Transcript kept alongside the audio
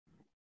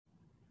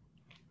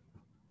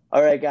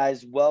All right,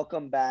 guys,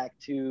 welcome back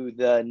to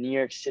the New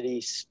York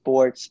City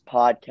Sports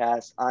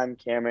Podcast. I'm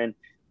Cameron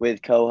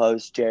with co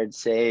host Jared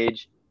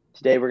Sage.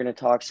 Today, we're going to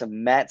talk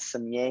some Mets,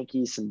 some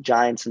Yankees, some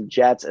Giants, some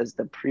Jets as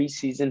the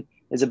preseason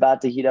is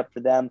about to heat up for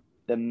them.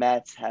 The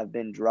Mets have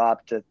been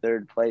dropped to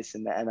third place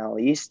in the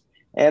NL East,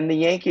 and the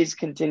Yankees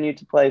continue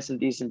to play some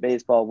decent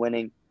baseball,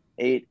 winning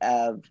 8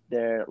 of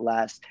their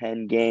last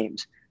 10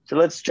 games. So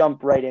let's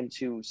jump right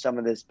into some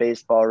of this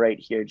baseball right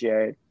here,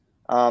 Jared.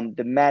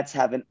 The Mets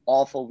have an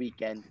awful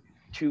weekend.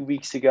 2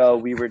 weeks ago,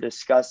 we were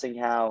discussing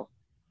how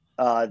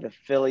the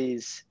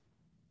Phillies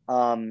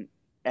um,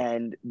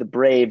 and the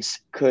Braves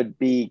could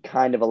be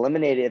kind of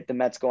eliminated if the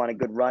Mets go on a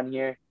good run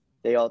here.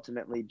 They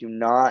ultimately do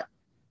not.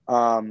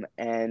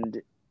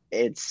 And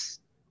it's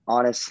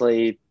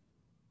honestly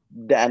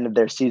the end of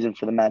their season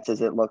for the Mets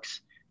as it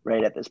looks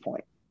right at this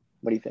point.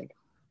 What do you think?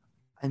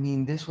 I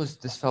mean, this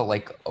felt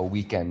like a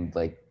weekend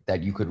like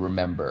that you could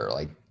remember,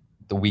 like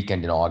the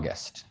weekend in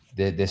August.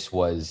 This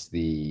was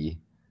the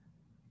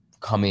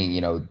coming,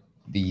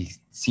 the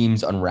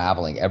seams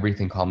unraveling,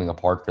 everything coming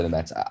apart for the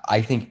Mets.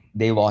 I think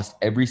they lost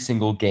every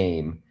single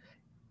game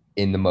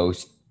in the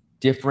most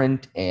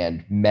different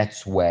and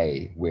Mets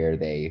way, where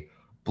they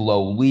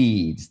blow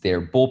leads,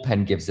 their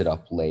bullpen gives it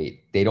up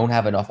late, they don't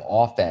have enough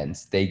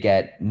offense, they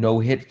get no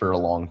hit for a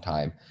long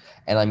time.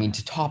 And I mean,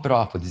 to top it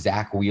off with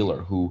Zach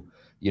Wheeler, who,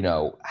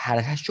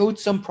 has showed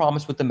some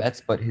promise with the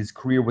Mets, but his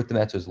career with the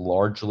Mets was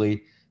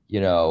you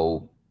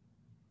know,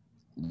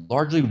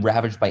 largely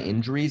ravaged by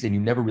injuries, and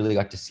you never really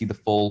got to see the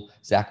full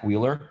Zach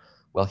Wheeler.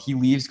 Well, he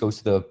leaves, goes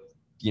to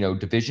the,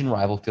 division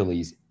rival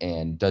Phillies,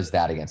 and does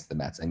that against the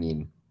Mets. I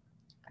mean,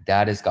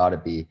 that has got to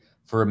be,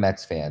 for a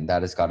Mets fan,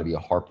 that has got to be a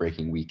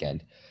heartbreaking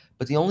weekend.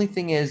 But the only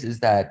thing is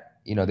that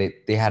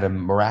they had a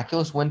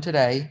miraculous win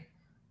today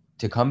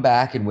to come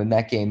back and win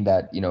that game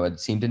that had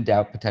seemed in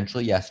doubt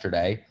potentially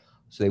yesterday.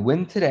 So they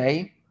win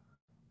today.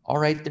 All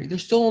right, they're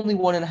still only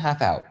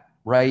 1.5 out,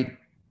 right?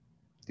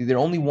 They're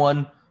only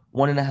one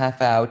and a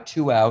half out,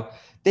 2 out.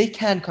 They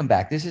can come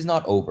back. This is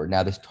not over.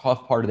 Now, this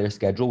tough part of their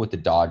schedule with the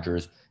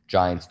Dodgers,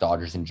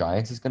 and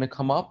Giants is going to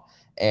come up,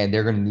 and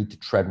they're going to need to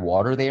tread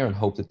water there and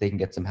hope that they can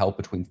get some help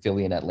between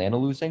Philly and Atlanta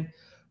losing.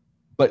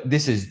 But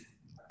this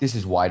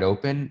is wide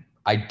open.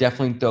 I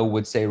definitely, though,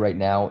 would say right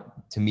now,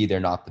 to me, they're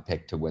not the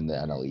pick to win the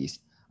NL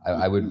East.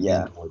 I would lean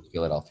Yeah. towards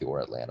Philadelphia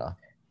or Atlanta.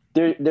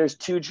 There's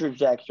two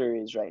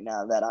trajectories right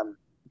now that I'm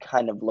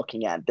kind of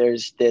looking at.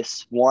 There's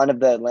this one of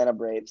the Atlanta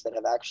Braves that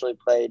have actually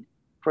played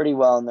pretty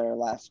well in their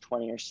last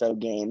 20 or so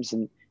games,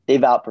 and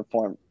they've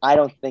outperformed. I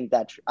don't think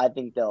that. I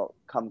think they'll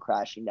come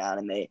crashing down,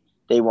 and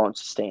they won't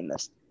sustain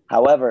this.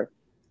 However,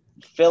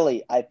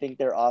 Philly, I think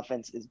their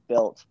offense is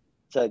built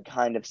to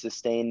kind of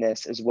sustain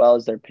this as well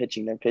as their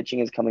pitching. Their pitching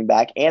is coming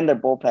back, and their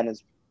bullpen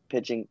is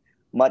pitching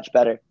much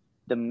better.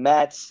 The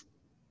Mets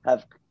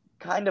have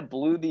kind of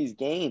blew these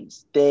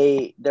games.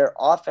 Their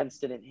offense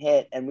didn't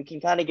hit, and we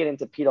can kind of get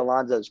into Pete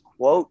Alonso's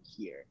quote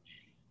here.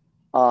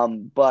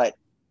 But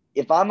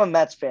if I'm a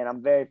Mets fan,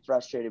 I'm very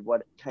frustrated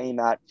what came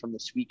out from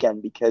this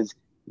weekend because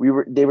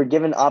they were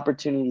given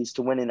opportunities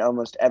to win in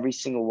almost every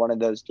single one of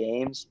those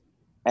games,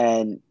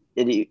 and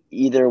it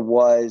either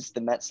was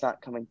the Mets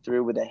not coming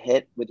through with a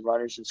hit with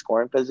runners in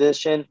scoring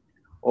position,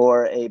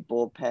 or a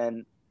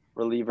bullpen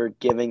reliever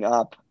giving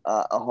up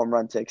a home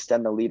run to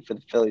extend the lead for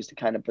the Phillies to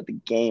kind of put the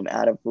game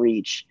out of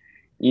reach.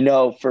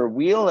 For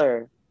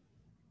Wheeler,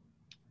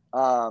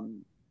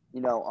 on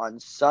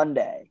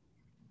Sunday,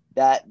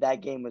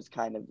 that game was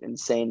kind of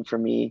insane for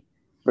me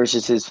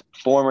versus his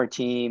former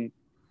team.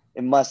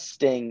 It must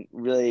sting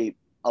really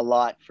a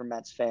lot for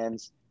Mets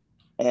fans.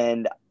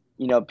 And,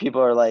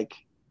 people are like,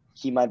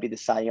 he might be the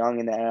Cy Young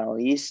in the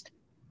NL East,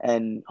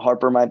 and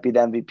Harper might be the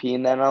MVP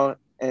in the NL.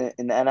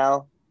 In the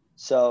NL.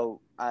 So,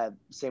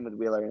 same with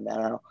Wheeler in the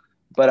NL.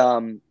 But,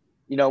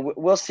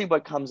 we'll see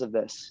what comes of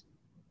this.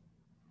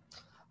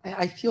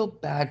 I feel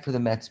bad for the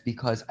Mets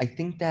because I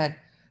think that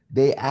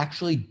they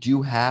actually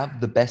do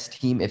have the best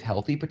team if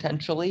healthy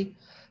potentially.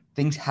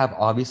 Things have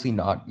obviously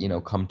not,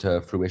 come to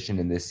fruition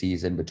in this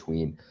season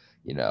between,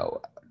 you know,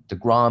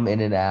 DeGrom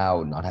in and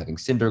out, not having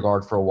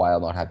Syndergaard for a while,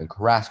 not having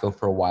Carrasco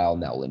for a while.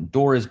 Now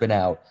Lindor has been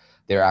out.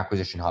 Their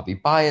acquisition,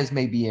 Javi Baez,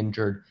 may be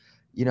injured.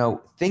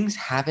 Things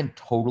haven't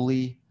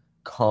totally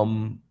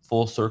come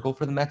full circle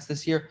for the Mets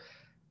this year.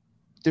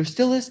 There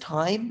still is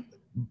time,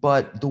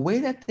 but the way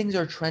that things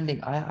are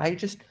trending, I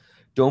just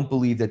don't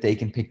believe that they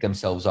can pick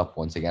themselves up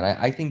once again.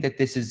 I think that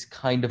this is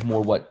kind of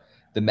more what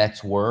the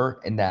Mets were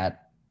in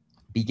that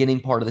beginning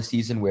part of the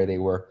season where they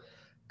were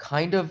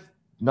kind of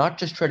not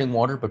just treading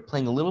water, but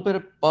playing a little bit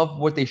above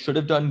what they should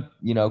have done,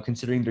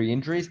 considering their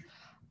injuries.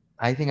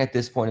 I think at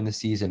this point in the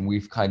season,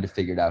 we've kind of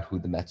figured out who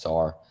the Mets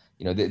are.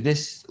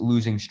 This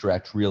losing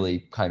stretch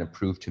really kind of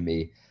proved to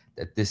me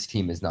that this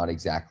team is not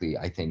exactly,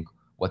 I think,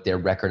 what their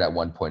record at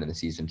one point in the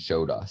season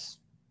showed us.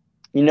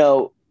 You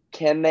know,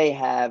 can they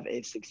have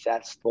a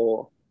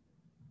successful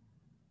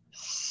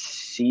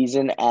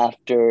season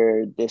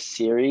after this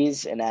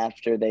series and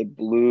after they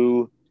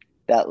blew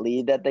that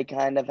lead that they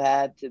kind of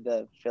had to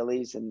the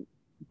Phillies and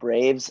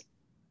Braves?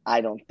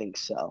 I don't think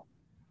so.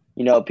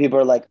 People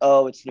are like,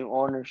 oh, it's new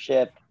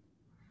ownership.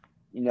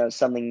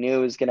 Something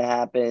new is going to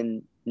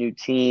happen, new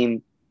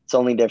team. It's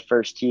only their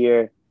first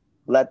year.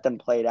 Let them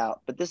play it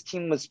out. But this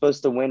team was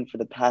supposed to win for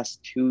the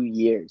past 2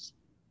 years,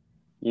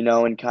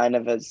 and kind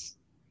of has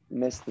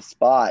missed the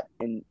spot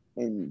in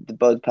the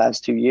both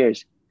past 2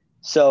 years.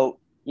 So,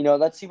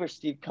 let's see where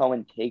Steve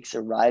Cohen takes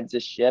or rides the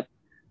ship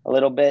a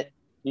little bit.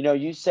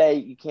 You say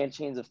you can't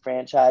change the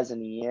franchise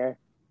in a year.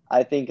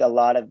 I think a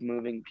lot of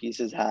moving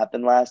pieces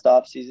happened last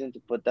offseason to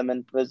put them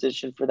in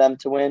position for them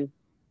to win.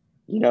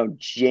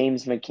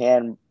 James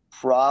McCann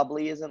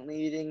probably isn't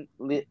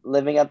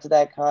living up to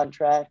that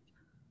contract,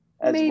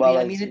 as Maybe. well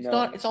I mean,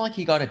 as, it's not like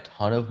he got a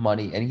ton of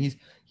money, and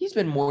he's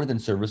been more than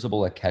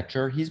serviceable at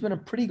catcher. He's been a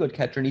pretty good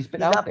catcher, and he's been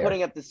he's out not there.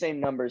 putting up the same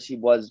numbers he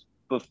was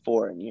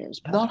before in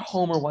years Not past.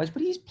 homer wise,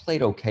 but he's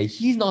played okay.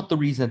 He's not the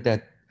reason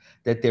that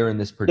they're in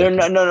this They're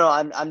no, predicament. no, no.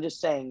 I'm just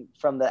saying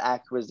from the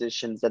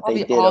acquisitions that they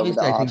did over the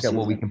Obviously, I think that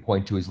what we offseason. can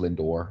point to is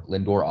Lindor.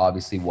 Lindor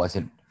obviously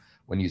wasn't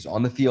when he was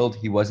on the field,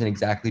 he wasn't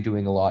exactly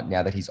doing a lot.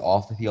 Now that he's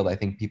off the field, I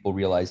think people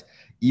realize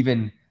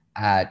even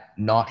at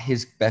not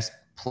his best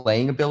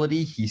playing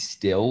ability, he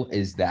still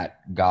is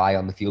that guy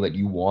on the field that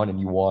you want and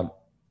you want,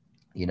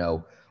 you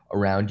know,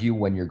 around you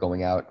when you're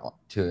going out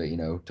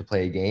to, to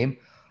play a game.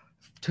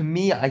 To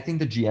me, I think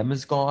the GM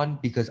is gone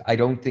because I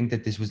don't think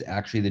that this was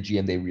actually the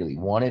GM they really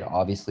wanted.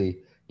 Obviously,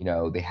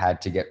 they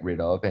had to get rid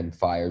of and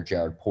fire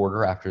Jared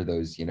Porter after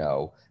those,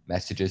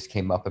 messages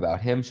came up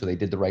about him. So they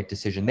did the right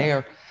decision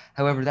there.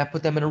 However, that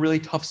put them in a really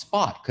tough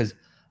spot because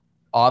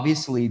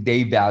obviously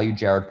they value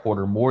Jared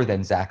Porter more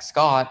than Zach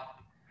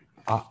Scott.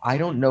 I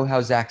don't know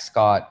how Zach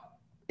Scott,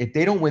 if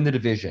they don't win the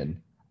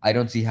division, I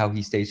don't see how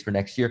he stays for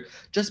next year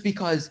just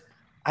because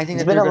I think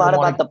It's that been they're a going to lot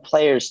want about to. the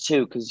players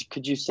too, because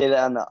could you say that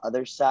on the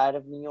other side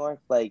of New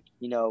York? Like,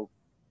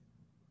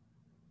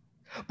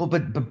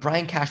 But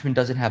Brian Cashman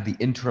doesn't have the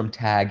interim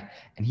tag,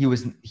 and he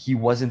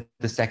wasn't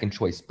the second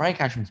choice. Brian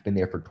Cashman's been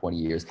there for 20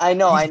 years. I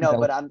know,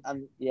 but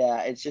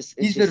yeah, it's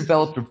He's just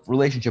developed a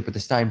relationship with the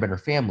Steinbrenner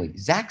family.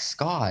 Zach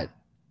Scott,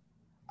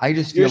 I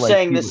just you're feel like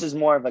saying this is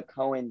more of a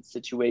Cohen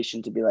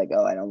situation to be like,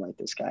 oh, I don't like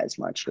this guy as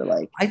much. You're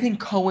like, I think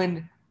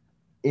Cohen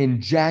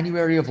in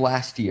January of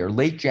last year,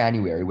 late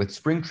January, with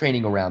spring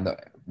training around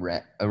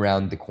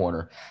the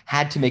corner,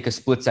 had to make a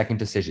split second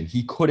decision.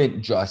 He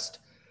couldn't just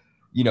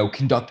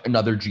conduct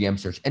another GM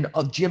search. And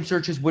GM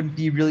searches wouldn't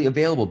be really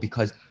available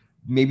because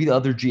maybe the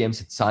other GMs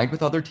had signed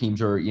with other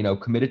teams or,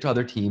 committed to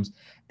other teams.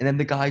 And then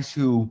the guys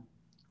who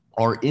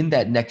are in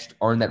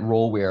that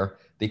role where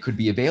they could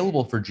be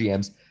available for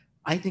GMs,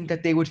 I think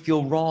that they would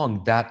feel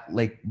wrong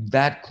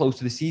that close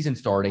to the season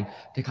starting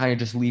to kind of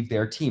just leave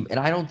their team. And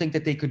I don't think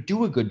that they could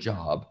do a good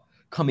job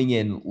coming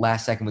in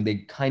last second when they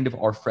kind of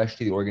are fresh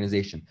to the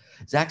organization.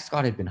 Zach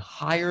Scott had been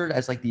hired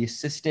as like the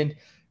assistant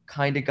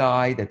kind of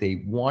guy that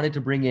they wanted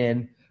to bring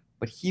in,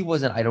 but he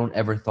wasn't, I don't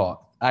ever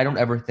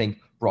think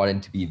brought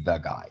in to be the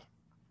guy.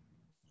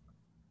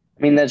 I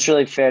mean, that's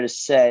really fair to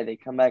say. They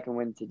come back and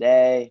win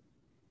today.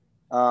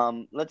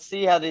 Let's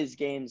see how these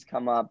games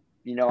come up.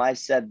 I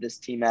said this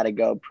team had to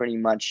go pretty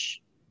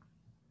much.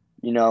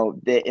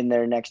 In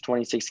their next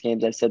 26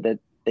 games, I said that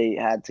they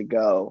had to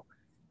go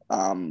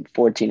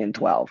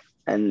 14-12,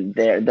 and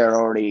they're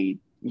already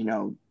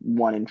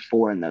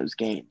 1-4 in those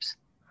games.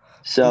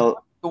 The,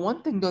 So the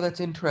one thing though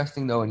that's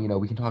interesting though, and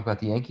we can talk about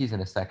the Yankees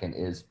in a second,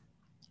 is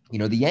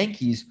the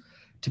Yankees,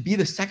 to be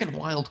the second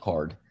wild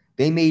card,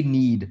 they may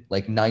need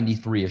like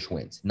 93-ish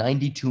wins,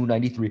 92,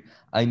 93.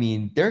 I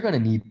mean, they're going to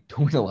need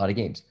to win a lot of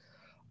games.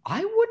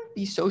 I wouldn't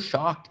be so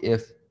shocked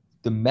if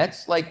the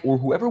Mets, or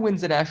whoever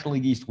wins the National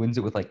League East, wins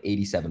it with like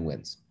 87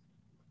 wins.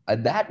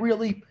 That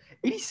really,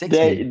 86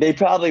 they maybe. they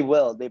probably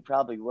will. They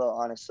probably will.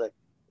 Honestly,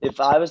 if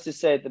I was to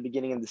say at the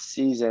beginning of the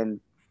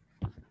season,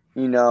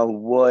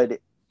 would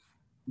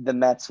the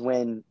Mets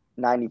win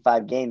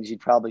 95 games?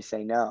 You'd probably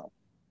say no.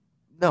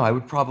 No, I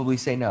would probably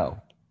say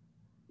no.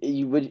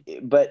 You would,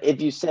 but if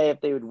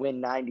they would win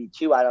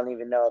 92, I don't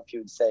even know if you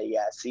would say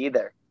yes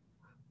either.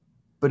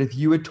 But if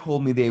you had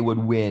told me they would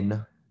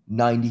win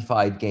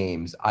 95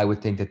 games, I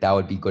would think that that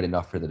would be good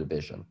enough for the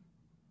division.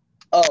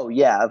 Oh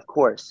yeah, of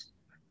course.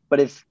 But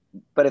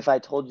if I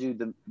told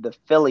you the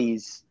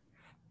Phillies,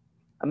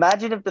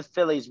 imagine if the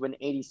Phillies win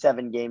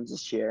 87 games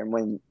this year and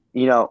win,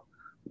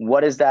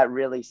 what does that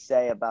really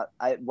say about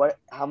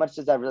how much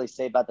does that really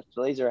say about the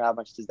Phillies, or how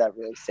much does that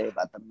really say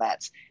about the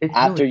Mets It no,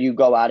 after you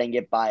go out and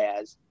get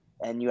Baez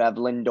and you have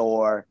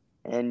Lindor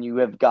and you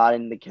have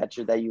gotten the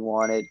catcher that you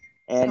wanted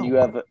and you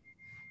no, have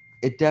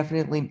it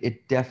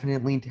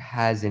definitely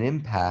has an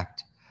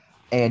impact.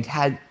 And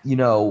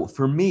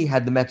for me,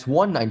 had the Mets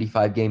won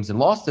 95 games and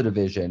lost the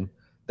division,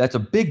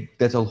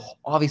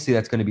 obviously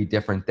that's going to be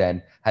different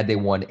than had they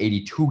won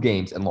 82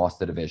 games and lost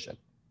the division,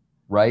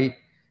 right?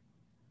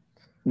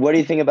 what do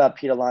you think about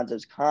Pete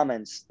Alonso's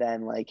comments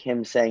then, like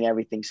him saying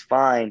everything's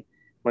fine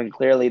when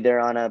clearly they're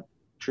on a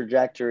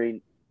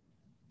trajectory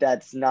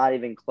that's not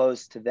even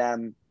close to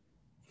them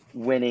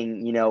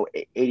winning,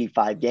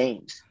 85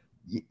 games?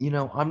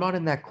 I'm not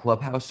in that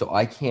clubhouse, so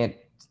I can't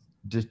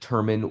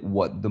determine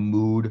what the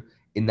mood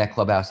in that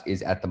clubhouse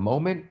is at the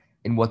moment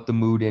and what the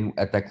mood in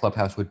at that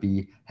clubhouse would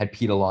be had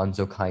Pete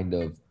Alonso kind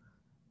of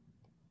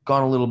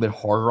gone a little bit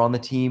harder on the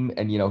team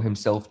and,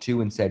 himself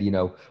too, and said,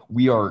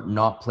 we are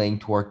not playing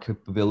to our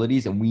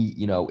capabilities and we,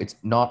 it's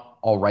not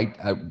all right.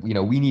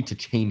 We need to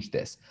change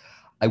this.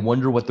 I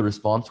wonder what the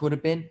response would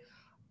have been.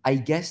 I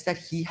guess that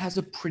he has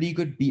a pretty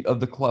good beat of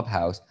the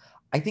clubhouse.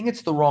 I think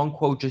it's the wrong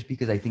quote just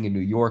because I think in New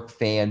York,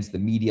 fans, the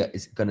media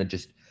is going to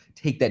just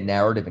take that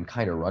narrative and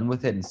kind of run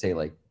with it and say,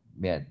 like,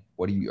 man,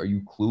 are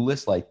you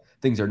clueless? Like,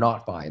 things are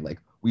not fine. Like,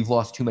 we've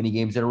lost too many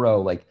games in a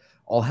row. Like,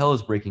 all hell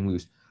is breaking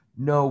loose.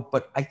 No,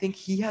 but I think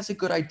he has a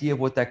good idea of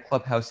what that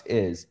clubhouse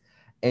is.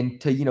 And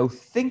to,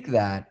 think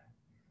that,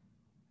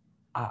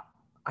 uh,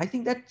 I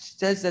think that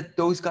says that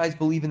those guys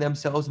believe in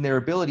themselves and their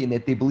ability and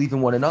that they believe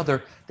in one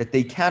another, that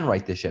they can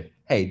right the ship.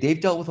 Hey,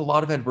 they've dealt with a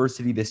lot of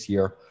adversity this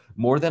year,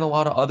 more than a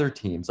lot of other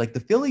teams. Like the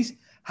Phillies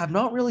have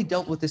not really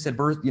dealt with this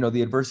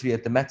the adversity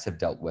that the Mets have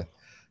dealt with.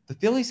 The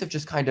Phillies have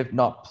just kind of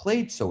not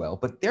played so well,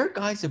 but their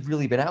guys have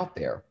really been out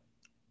there,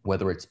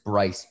 whether it's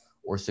Bryce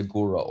or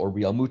Segura or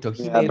Real Muto.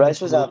 He Yeah, may have Bryce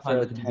missed a was little out time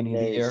for at the 10 beginning of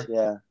the days. year.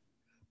 Yeah.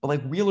 But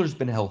like Wheeler's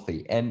been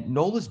healthy and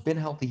Nola's been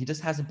healthy. He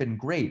just hasn't been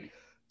great.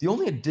 The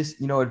only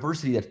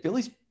adversity that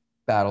Philly's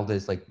battled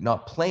is like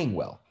not playing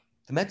well.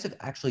 The Mets have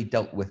actually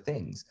dealt with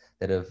things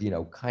that have,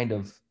 kind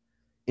of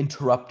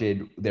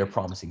interrupted their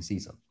promising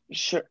season.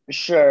 Sure,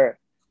 sure.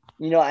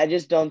 I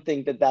just don't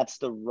think that that's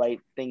the right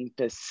thing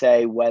to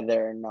say,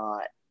 whether or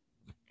not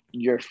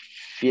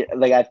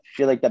I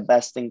feel like the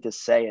best thing to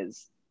say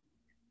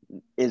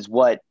is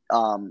what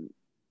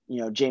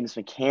James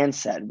McCann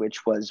said,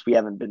 which was we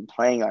haven't been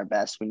playing our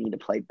best. We need to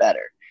play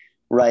better.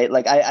 Right.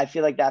 Like I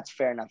feel like that's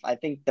fair enough. I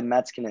think the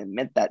Mets can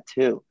admit that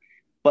too.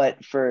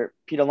 But for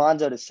Pete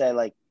Alonso to say,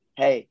 like,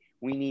 hey,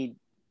 we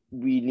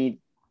need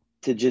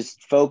to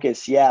just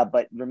focus, yeah,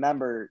 but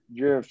remember,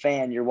 you're a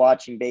fan, you're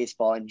watching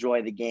baseball,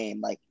 enjoy the game.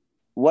 Like,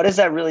 what does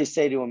that really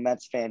say to a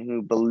Mets fan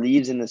who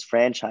believes in this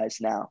franchise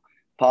now,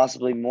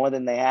 possibly more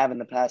than they have in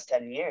the past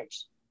 10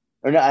 years?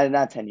 Or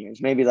not 10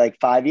 years, maybe like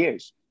 5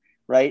 years,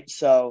 right?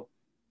 So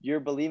you're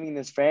believing in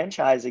this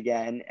franchise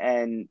again,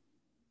 and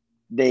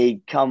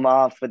they come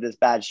off with this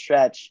bad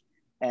stretch,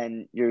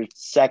 and your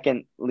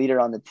second leader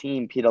on the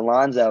team, Pete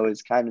Alonso,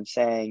 is kind of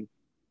saying,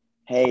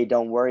 hey,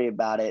 don't worry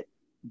about it,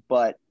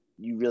 but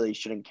you really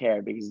shouldn't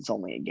care because it's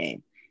only a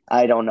game.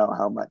 I don't know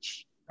how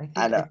much. I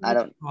think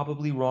it's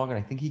probably wrong, and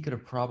I think he could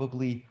have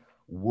probably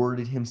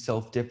worded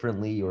himself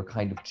differently or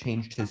kind of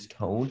changed his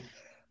tone.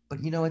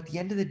 But at the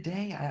end of the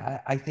day,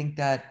 I think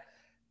that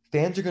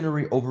fans are going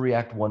to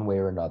overreact one way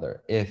or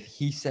another. If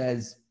he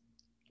says,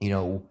 you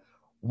know,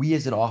 we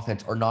as an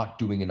offense are not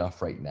doing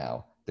enough right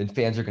now, then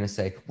fans are going to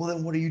say, well,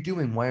 then what are you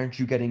doing? Why aren't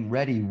you getting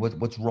ready?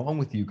 What's wrong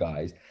with you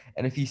guys?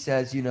 And if he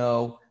says,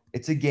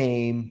 it's a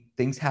game,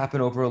 things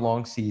happen over a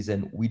long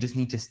season, we just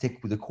need to stick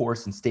with the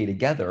course and stay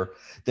together,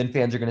 then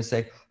fans are going to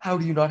say, how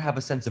do you not have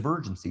a sense of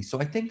urgency? So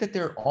I think that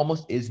there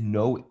almost is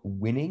no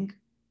winning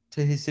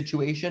to his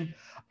situation.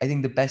 I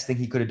think the best thing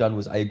he could have done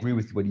was, I agree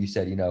with what you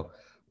said,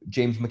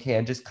 James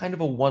McCann, just kind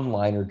of a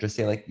one-liner, just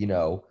say like,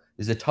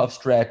 there's a tough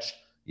stretch,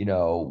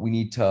 we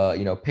need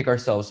to, pick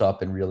ourselves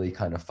up and really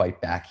kind of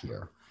fight back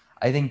here.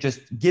 I think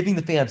just giving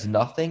the fans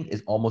nothing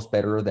is almost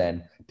better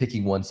than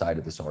picking one side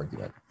of this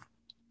argument.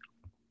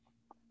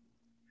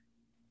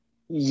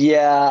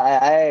 Yeah,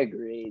 I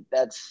agree.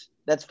 That's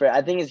fair.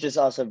 I think it's just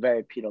also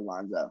very Pete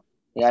Alonso.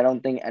 Yeah, I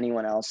don't think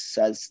anyone else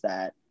says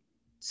that.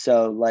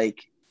 So like,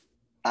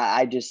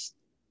 I just,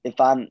 if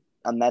I'm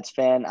a Mets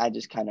fan, I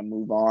just kind of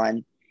move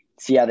on,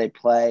 see how they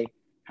play.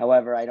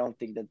 However, I don't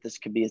think that this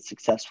could be a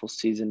successful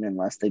season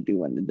unless they do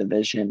win the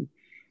division.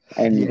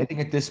 Yeah, I And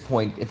think at this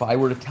point, if I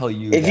were to tell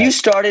you if you that,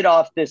 started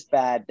off this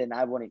bad, then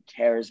I wouldn't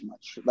care as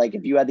much. Like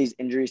if you had these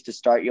injuries to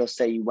start, you'll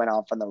say you went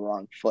off on the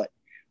wrong foot,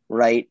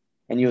 right?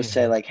 And you'll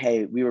say yeah, like,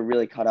 "Hey, we were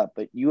really caught up,"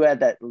 but you had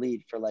that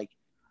lead for like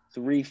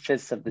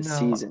 3/5 of the no,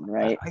 season, I,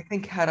 right? I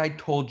think had I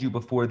told you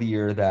before the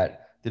year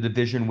that the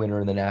division winner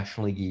in the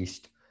National League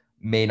East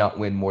may not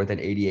win more than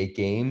 88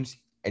 games,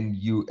 and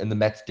the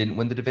Mets didn't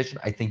win the division,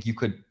 I think you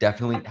could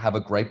definitely have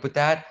a gripe with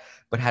that.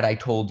 But had I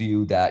told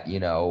you that,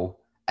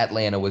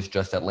 Atlanta was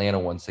just Atlanta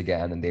once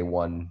again and they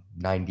won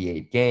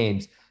 98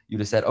 games, you'd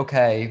have said,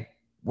 okay,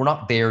 we're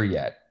not there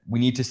yet. We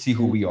need to see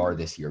who we are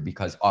this year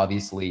because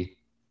obviously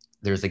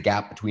there's a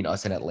gap between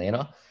us and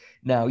Atlanta.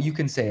 Now, you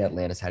can say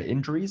Atlanta's had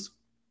injuries,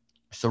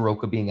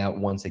 Soroka being out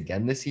once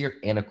again this year,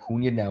 and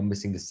Acuna now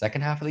missing the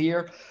second half of the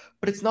year.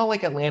 But it's not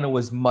like Atlanta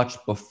was much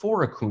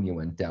before Acuna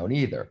went down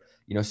either.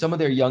 Some of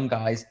their young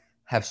guys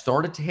have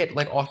started to hit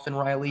like Austin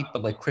Riley,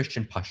 but like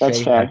Christian That's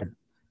Pache fair. hasn't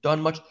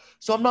done much.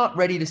 So I'm not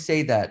ready to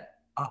say that.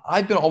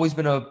 I've been always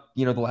been the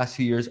last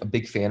few years, a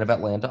big fan of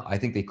Atlanta. I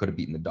think they could have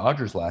beaten the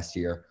Dodgers last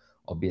year,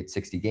 albeit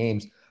 60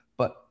 games.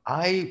 But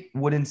I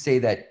wouldn't say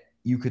that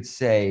you could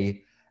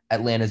say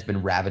Atlanta's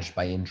been ravaged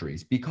by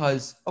injuries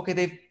because, okay,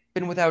 they've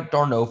been without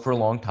d'Arnaud for a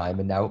long time,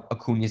 and now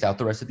Acuna's out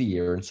the rest of the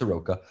year and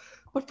Soroka.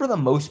 But for the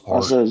most part,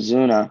 Also,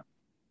 Zuna's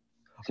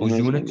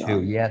Ozuna been too.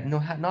 gone. Yeah, no,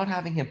 not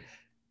having him.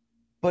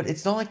 but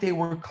it's not like they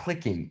were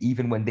clicking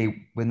even when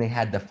they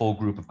had the full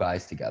group of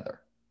guys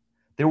together.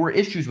 There were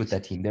issues with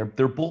that team. Their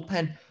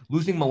bullpen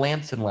losing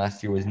Melanson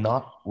last year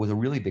was a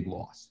really big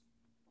loss.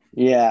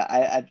 Yeah,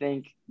 I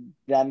think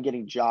them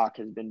getting Jock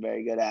has been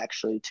very good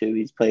actually too.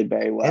 He's played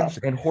very well.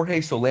 And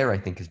Jorge Soler, I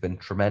think, has been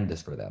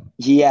tremendous for them.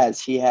 He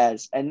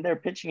has, and their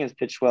pitching has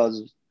pitched well.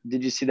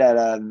 Did you see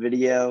that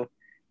video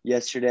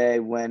yesterday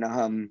when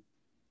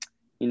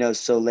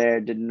Soler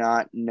did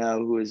not know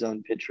who his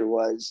own pitcher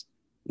was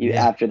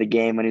Yeah. after the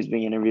game when he was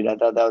being interviewed? I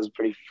thought that was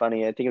pretty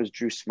funny. I think it was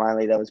Drew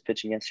Smiley that was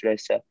pitching yesterday,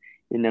 so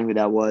didn't know who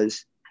that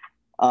was.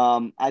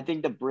 I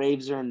think the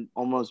Braves are in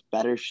almost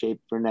better shape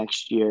for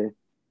next year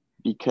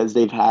because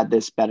they've had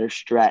this better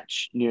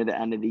stretch near the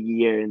end of the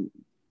year, and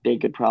they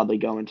could probably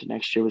go into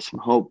next year with some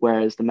hope,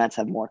 whereas the Mets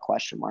have more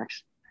question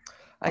marks.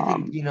 I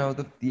think,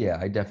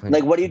 I definitely.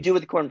 Like, what do you do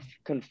with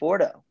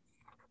Conforto?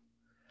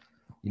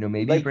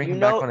 Maybe Like, bring him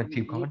back on a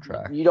cheap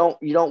contract. you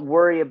don't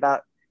worry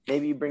about,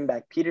 maybe you bring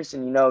back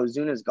Peterson.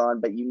 Zuna's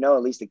gone, but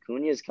at least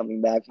Acuna is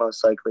coming back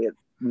most likely at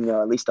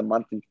least a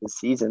month into the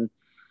season.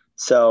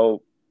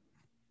 So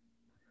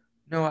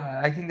No,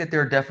 I think that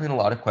there are definitely a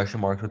lot of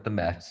question marks with the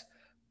Mets,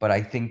 but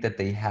I think that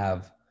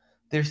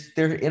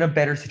they're in a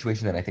better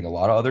situation than I think a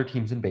lot of other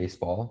teams in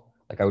baseball.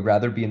 Like I would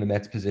rather be in the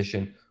Mets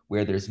position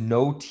where there's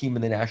no team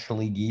in the National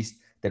League East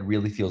that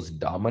really feels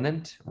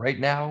dominant right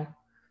now.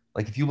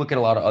 Like if you look at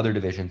a lot of other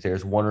divisions,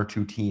 there's one or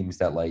two teams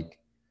that like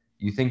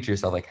you think to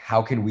yourself, like,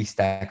 how can we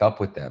stack up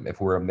with them if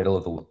we're a middle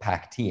of the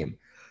pack team?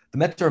 The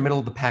Mets are a middle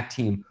of the pack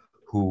team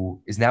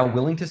who is now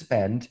willing to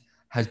spend,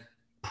 has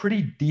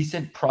pretty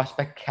decent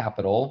prospect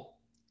capital,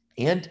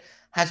 and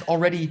has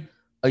already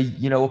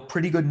a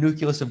pretty good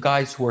nucleus of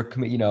guys who are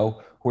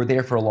who are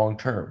there for a long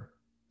term.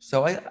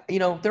 So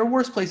there are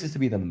worse places to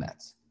be than the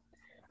Mets.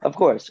 of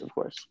course.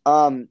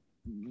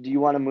 Do you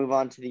want to move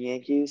on to the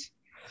Yankees?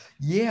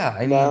 Yeah,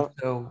 I mean, No.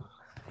 so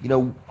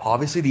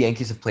obviously the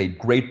Yankees have played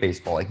great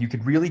baseball. Like you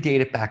could really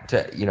date it back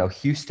to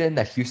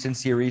that Houston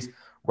series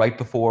right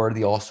before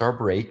the All-Star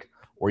break,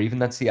 or even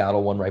that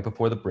Seattle one right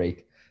before the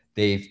break.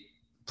 They've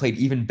played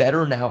even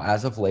better now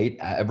as of late,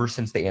 ever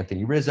since the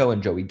Anthony Rizzo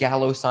and Joey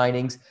Gallo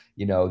signings.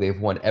 They've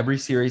won every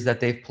series that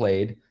they've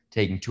played,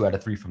 taking 2 out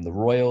of 3 from the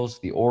Royals,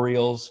 the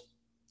Orioles,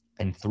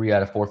 and 3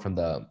 out of 4 from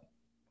the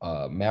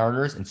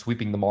Mariners, and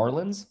sweeping the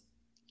Marlins.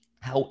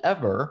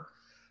 However,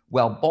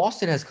 while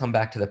Boston has come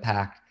back to the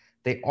pack,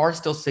 they are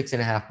still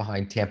 6.5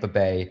 behind Tampa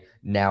Bay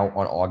now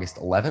on August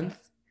 11th.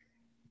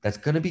 That's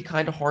going to be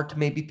kind of hard to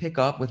maybe pick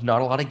up with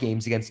not a lot of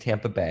games against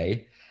Tampa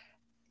Bay.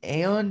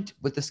 And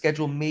with the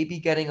schedule maybe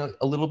getting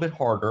a little bit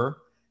harder.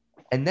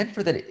 And then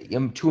for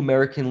the two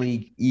American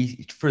League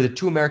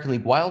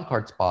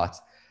wildcard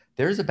spots,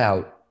 there's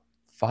about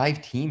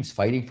 5 teams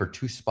fighting for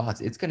 2 spots.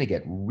 It's going to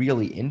get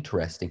really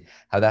interesting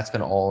how that's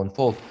going to all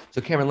unfold.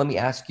 So Cameron, let me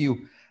ask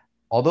you,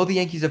 although the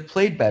Yankees have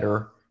played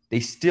better,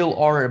 they still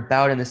are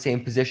about in the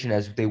same position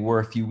as they were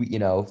a few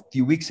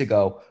weeks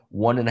ago,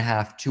 1.5,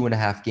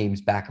 2.5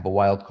 games back of a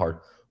wild card.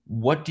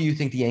 What do you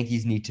think the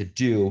Yankees need to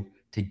do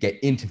to get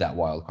into that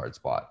wild card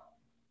spot?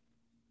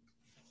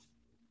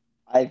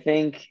 I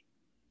think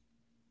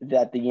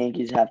that the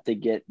Yankees have to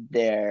get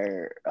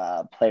their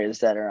players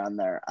that are on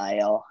their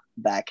IL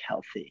back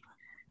healthy,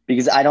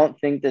 because I don't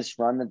think this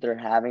run that they're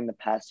having the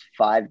past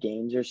 5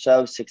 games or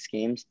so, 6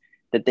 games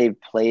that they've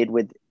played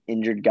with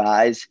injured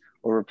guys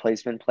or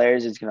replacement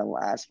players is going to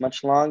last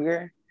much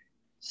longer.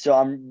 So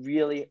I'm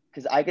really,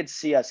 because I could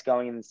see us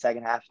going in the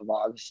second half of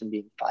August and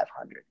being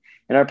 500.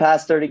 In our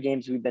past 30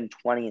 games, we've been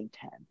 20-10,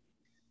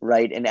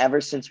 right? And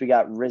ever since we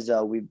got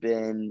Rizzo,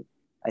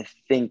 I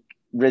think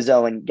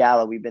Rizzo and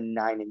Gallo, we've been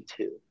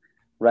 9-2,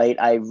 right?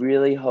 I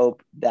really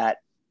hope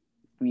that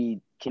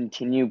we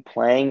continue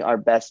playing our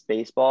best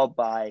baseball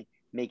by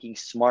making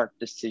smart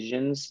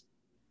decisions,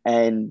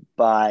 and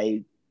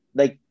by,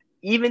 like,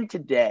 even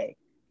today,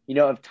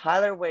 if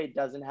Tyler Wade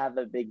doesn't have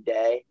a big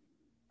day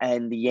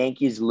and the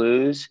Yankees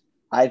lose,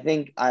 I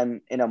think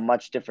I'm in a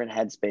much different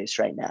headspace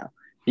right now,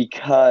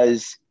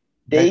 because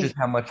That's they just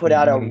how much put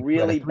out a winning 2 out of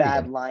really 3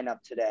 bad then.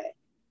 lineup today,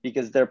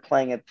 because they're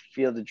playing at the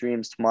Field of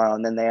Dreams tomorrow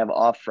and then they have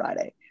off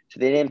Friday. So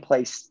they didn't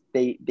play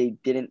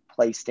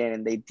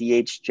Stanton. They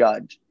DH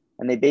Judge,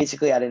 and they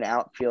basically had an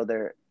outfield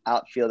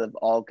of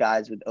all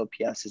guys with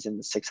OPSs in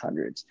the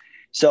 600s.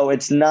 So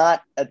it's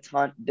not a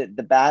ton.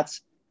 The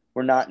bats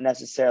were not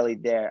necessarily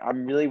there.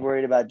 I'm really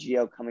worried about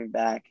Gio coming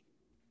back.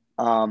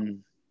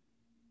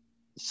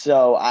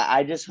 So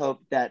I just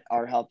hope that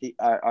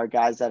our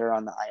guys that are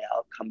on the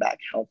IL come back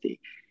healthy,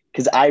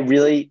 because I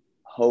really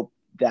hope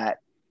that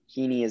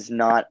Heaney is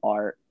not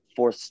our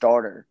 4th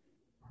starter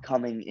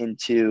coming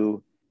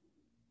into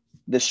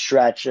the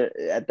stretch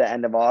at the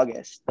end of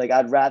August. Like,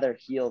 I'd rather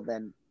Heal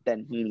than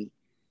Heaney,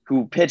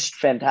 who pitched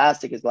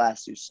fantastic his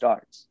last 2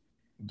 starts.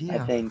 I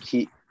Yeah. think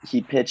he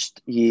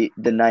pitched the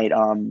night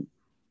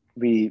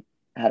we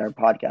had our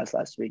podcast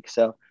last week.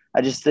 So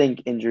I just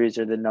think injuries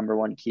are the number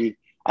one key.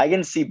 I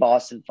can see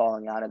Boston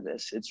falling out of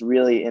this. It's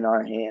really in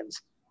our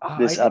hands I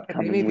this think that they may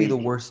upcoming be the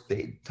week. worst.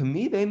 To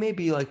me, they may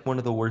be like one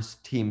of the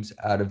worst teams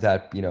out of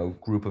that,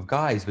 group of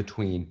guys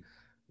between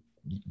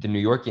the New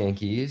York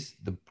Yankees,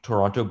 the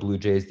Toronto Blue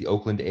Jays, the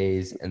Oakland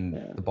A's, and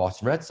Yeah. the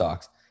Boston Red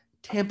Sox.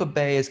 Tampa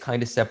Bay has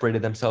kind of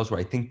separated themselves where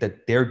I think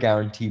that they're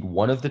guaranteed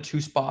one of the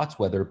two spots,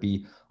 whether it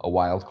be a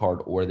wild card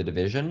or the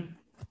division.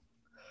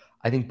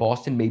 I think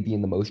Boston may be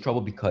in the most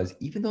trouble because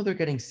even though they're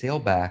getting Sale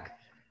back,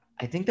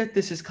 I think that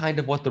this is kind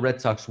of what the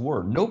Red Sox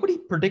were. Nobody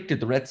predicted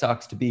the Red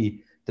Sox to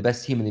be the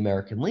best team in the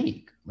American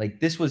League. Like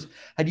this was,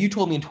 had you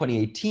told me in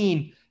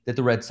 2018 that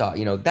the Red Sox,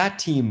 that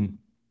team,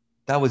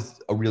 that was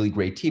a really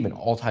great team, an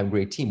all-time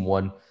great team,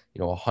 won,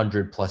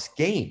 100 plus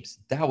games.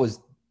 That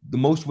was the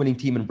most winning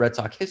team in Red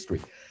Sox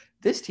history.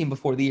 This team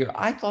before the year,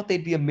 I thought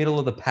they'd be a middle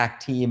of the pack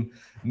team.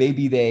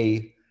 Maybe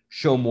they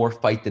show more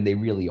fight than they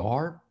really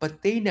are,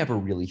 but they never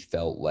really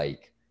felt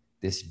like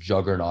this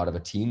juggernaut of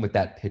a team with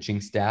that pitching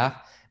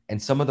staff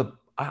and some of the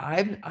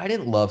I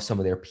didn't love some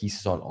of their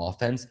pieces on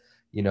offense.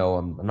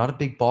 I'm not a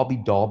big Bobby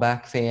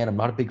Dahlback fan. I'm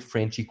not a big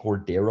Franchi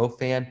Cordero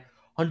fan.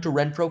 Hunter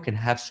Renfroe can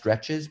have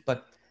stretches,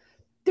 but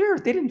they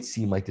didn't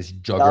seem like this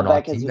juggernaut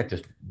Dalbec team has that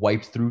just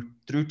wiped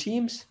through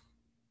teams.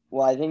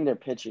 well, I think their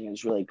pitching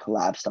has really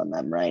collapsed on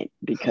them, right?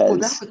 Well,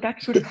 Because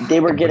that should have they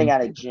were happened, but getting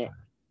out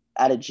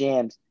of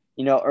jams.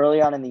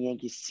 Early on in the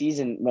Yankees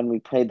season when we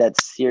played that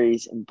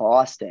series in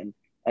Boston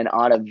and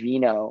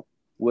Ottavino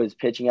was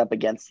pitching up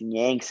against the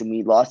Yanks and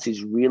we lost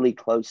these really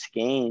close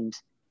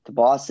games to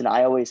Boston,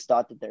 I always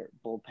thought that their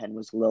bullpen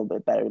was a little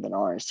bit better than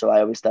ours. So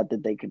I always thought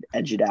that they could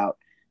edge it out.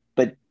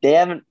 But they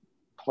haven't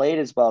played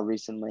as well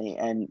recently.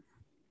 And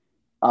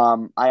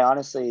I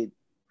honestly,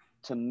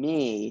 to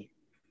me,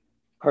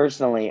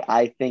 personally,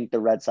 I think the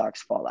Red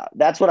Sox fall out.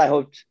 That's what I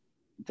hoped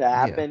to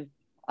yeah. happen.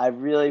 I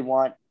really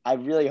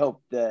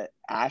hope the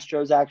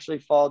Astros actually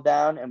fall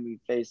down and we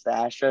face the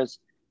Astros.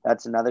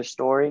 That's another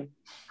story.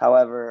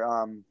 However,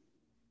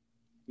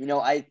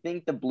 I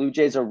think the Blue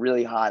Jays are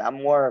really hot.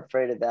 I'm more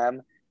afraid of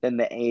them than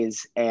the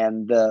A's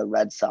and the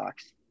Red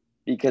Sox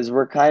because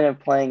we're kind of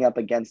playing up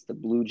against the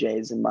Blue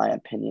Jays, in my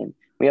opinion.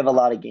 We have a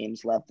lot of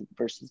games left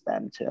versus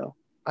them, too.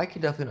 I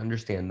can definitely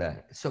understand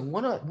that. So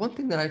one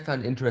thing that I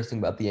found interesting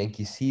about the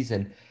Yankees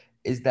season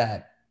is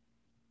that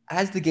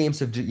as the games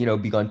have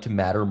begun to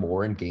matter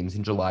more, and games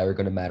in July are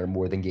going to matter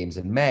more than games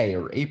in May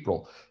or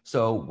April.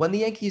 So when the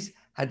Yankees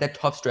had that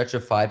tough stretch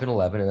of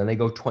 5-11, and then they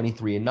go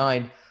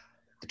 23-9,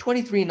 the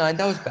 23-9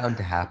 that was bound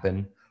to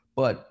happen.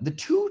 But the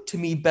two to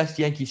me best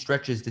Yankee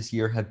stretches this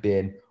year have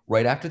been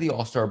right after the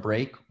All-Star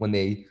break when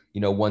they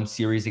won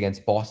series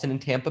against Boston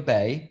and Tampa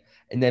Bay,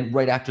 and then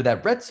right after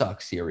that Red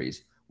Sox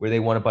series where they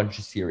won a bunch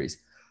of series.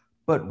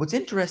 But what's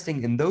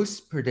interesting in those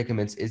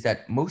predicaments is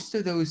that most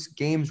of those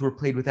games were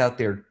played without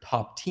their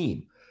top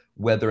team.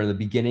 Whether in the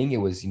beginning it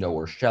was,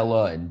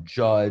 Urshela and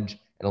Judge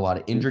and a lot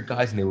of injured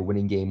guys, and they were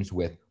winning games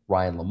with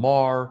Ryan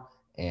Lamar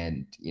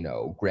and,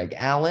 Greg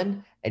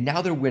Allen. And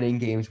now they're winning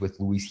games with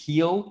Luis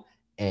Gil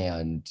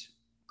and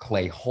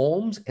Clay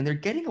Holmes. And they're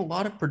getting a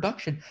lot of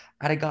production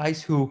out of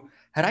guys who,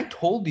 had I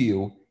told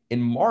you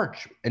in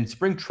March and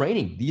spring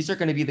training, these are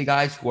going to be the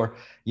guys who are,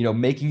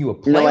 making you a No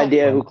playoff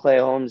idea who run. Clay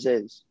Holmes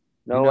is.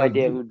 You No know,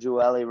 idea you who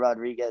Joely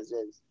Rodriguez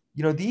is.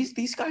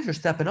 these guys are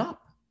stepping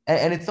up.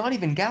 And it's not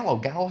even Gallo.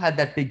 Gallo had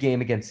that big game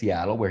against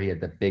Seattle where he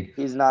had that big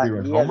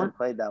three-run He homer, hasn't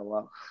played that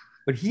well.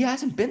 but he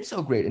hasn't been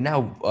so great. And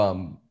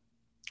now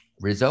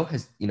Rizzo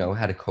has,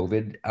 had a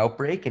COVID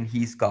outbreak and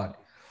he's got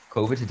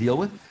COVID to deal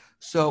with.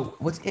 So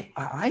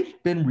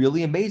I've been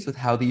really amazed with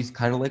how these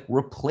kind of like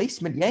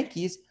replacement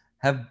Yankees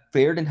have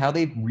fared and how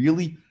they've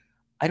really,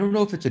 I don't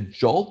know if it's a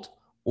jolt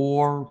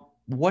or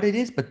what it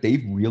is, but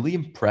they've really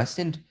impressed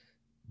and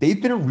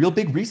they've been a real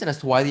big reason as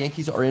to why the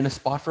Yankees are in a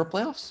spot for a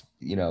playoffs,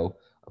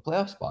 a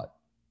playoff spot.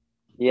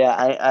 Yeah,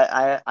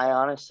 I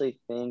honestly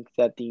think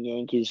that the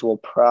Yankees will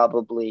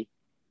probably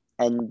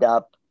end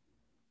up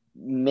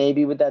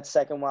maybe with that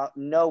second wild.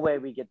 No way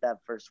we get that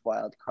first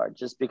wild card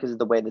just because of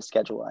the way the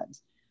schedule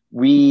ends.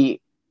 We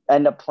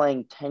end up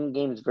playing 10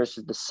 games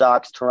versus the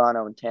Sox,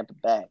 Toronto, and Tampa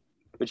Bay,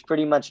 which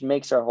pretty much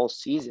makes our whole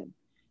season.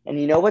 And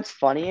what's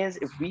funny is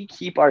if we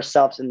keep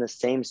ourselves in the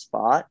same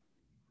spot,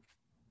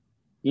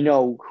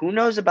 who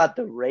knows about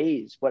the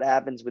Rays, what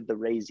happens with the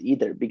Rays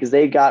either, because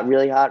they got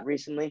really hot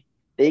recently.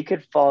 They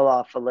could fall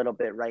off a little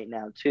bit right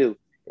now, too.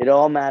 It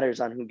all matters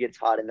on who gets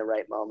hot in the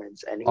right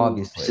moments and who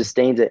Obviously.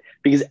 sustains it,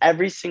 because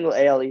every single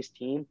AL East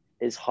team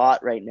is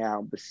hot right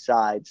now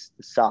besides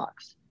the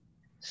Sox.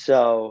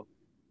 So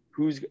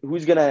who's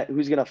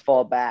gonna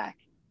fall back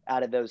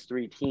out of those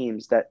three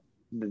teams that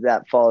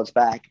falls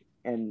back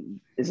and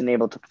isn't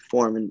able to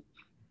perform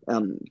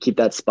and keep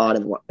that spot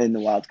in the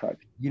wild card?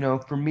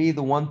 For me,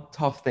 the one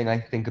tough thing I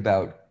think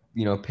about,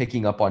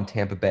 picking up on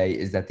Tampa Bay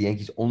is that the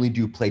Yankees only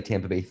do play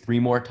Tampa Bay 3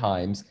 more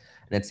times,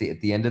 and that's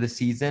at the end of the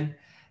season.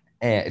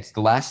 And it's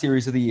the last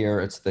series of the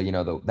year. It's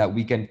that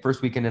weekend,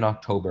 first weekend in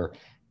October.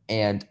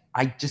 And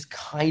I just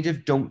kind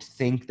of don't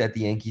think that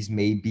the Yankees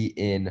may be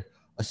in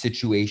a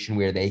situation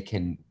where they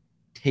can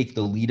take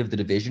the lead of the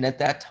division at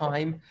that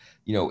time.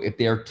 If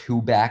they're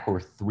 2 back or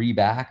 3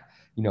 back,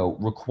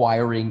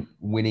 requiring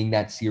winning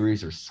that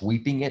series or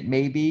sweeping it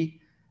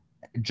maybe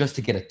just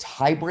to get a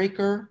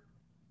tiebreaker.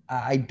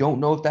 I don't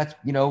know if that's,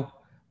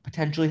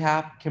 can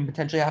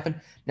potentially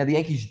happen. Now the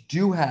Yankees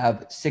do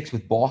have 6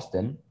 with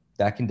Boston.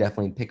 That can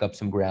definitely pick up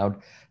some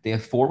ground. They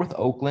have 4 with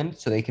Oakland,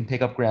 so they can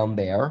pick up ground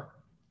there.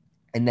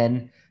 And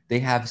then they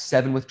have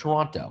 7 with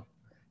Toronto.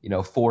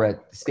 4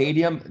 at the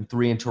stadium and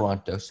 3 in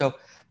Toronto. So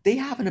they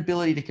have an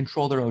ability to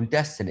control their own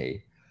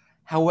destiny.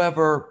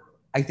 However,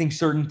 I think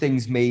certain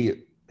things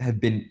may have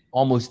been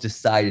almost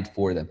decided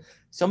for them.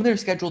 Some of their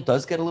schedule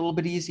does get a little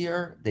bit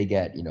easier. They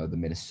get, the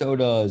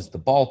Minnesotas, the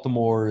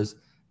Baltimores,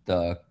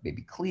 the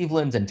maybe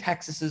Clevelands and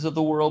Texases of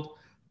the world.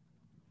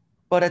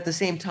 But at the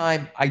same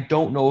time, I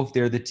don't know if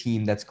they're the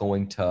team that's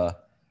going to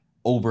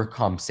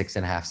overcome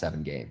 6.5,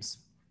 7 games.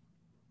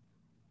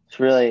 It's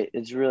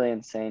really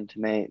insane to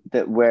me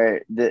that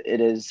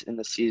it is in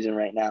the season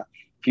right now.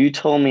 If you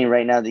told me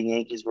right now the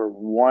Yankees were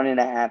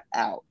 1.5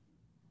 out,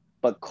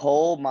 but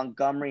Cole,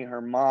 Montgomery,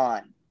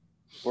 Herman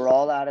were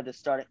all out of the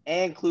starting,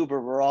 and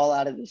Kluber were all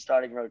out of the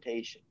starting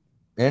rotation.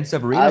 And I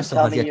Severino would still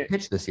tell has me yet to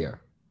pitch this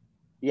year.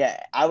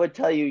 yeah, I would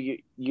tell you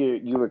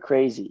were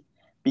crazy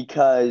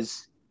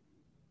because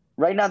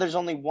right now there's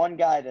only one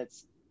guy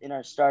that's in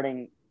our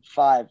starting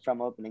 5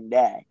 from opening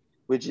day,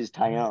 which is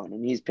Tyone,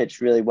 and he's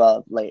pitched really well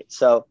of late.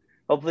 So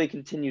hopefully he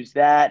continues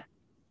that.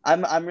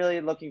 I'm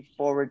really looking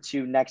forward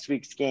to next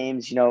week's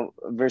games,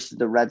 versus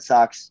the Red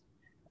Sox.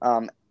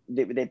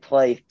 They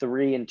play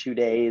 3 in 2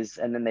 days,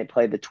 and then they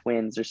play the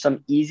Twins. There's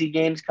some easy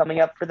games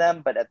coming up for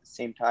them, but at the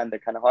same time, they're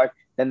kind of hard.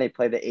 Then they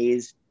play the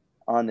A's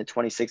on the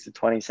 26th, the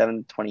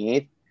 27th,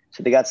 28th.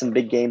 So they got some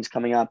big games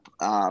coming up,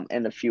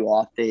 and a few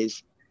off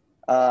days.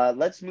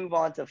 Let's move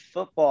on to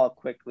football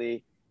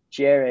quickly.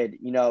 Jared,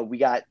 we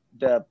got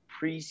the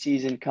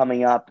preseason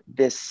coming up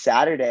this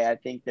Saturday. I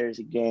think there's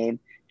a game.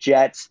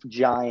 Jets,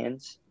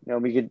 Giants.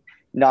 We could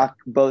knock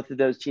both of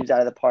those teams out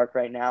of the park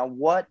right now.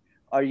 What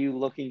are you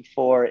looking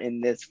for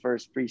in this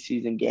first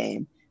preseason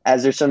game?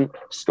 As there's some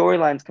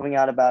storylines coming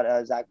out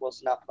about Zach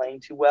Wilson not playing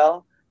too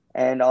well,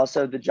 and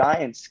also the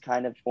Giants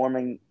kind of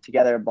forming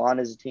together a bond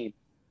as a team.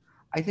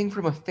 I think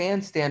from a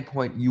fan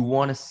standpoint, you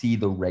want to see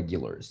the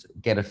regulars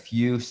get a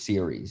few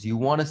series. You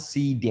want to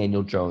see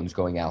Daniel Jones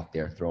going out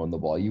there throwing the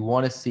ball. You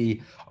want to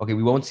see, okay,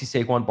 we won't see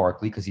Saquon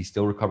Barkley because he's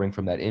still recovering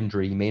from that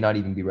injury. He may not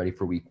even be ready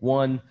for week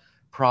 1,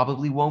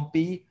 probably won't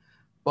be.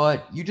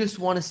 But you just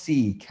want to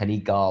see Kenny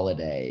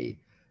Galladay,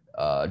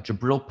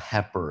 Jabril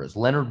Peppers,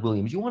 Leonard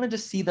Williams. You want to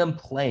just see them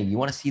playing. You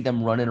want to see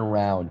them running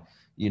around,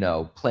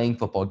 playing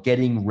football,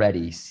 getting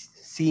ready,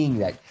 seeing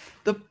that.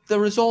 The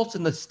results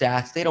and the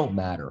stats, they don't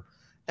matter.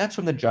 That's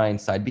from the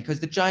Giants side because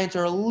the Giants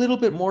are a little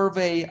bit more of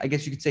a, I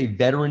guess you could say,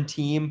 veteran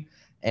team,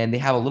 and they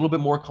have a little bit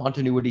more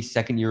continuity,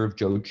 second year of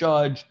Joe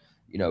Judge,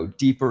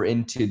 deeper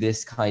into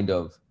this kind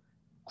of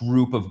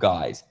group of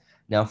guys.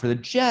 Now for the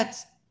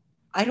Jets,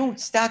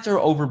 stats are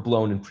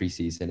overblown in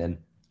preseason, and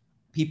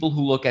people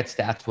who look at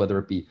stats, whether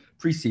it be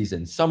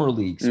preseason, summer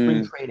league,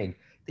 spring training,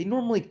 they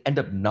normally end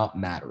up not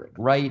mattering,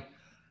 right?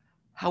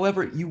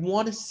 However, you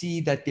want to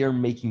see that they're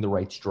making the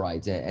right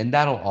strides, and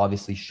that'll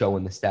obviously show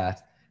in the stats.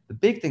 The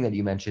big thing that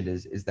you mentioned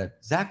is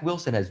that Zach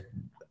Wilson has,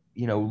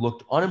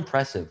 looked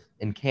unimpressive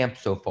in camp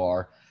so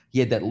far. He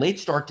had that late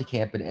start to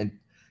camp, and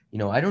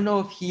I don't know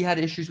if he had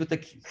issues with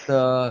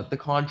the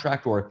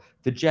contract or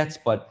the Jets,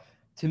 but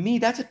to me,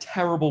 that's a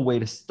terrible way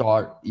to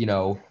start.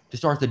 To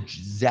start the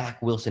Zach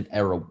Wilson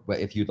era,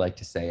 if you'd like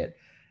to say it.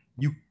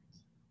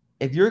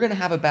 If you're going to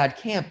have a bad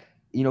camp,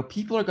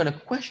 people are going to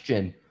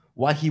question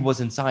why he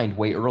wasn't signed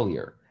way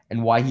earlier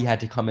and why he had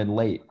to come in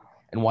late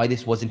and why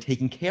this wasn't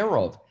taken care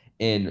of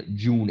in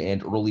June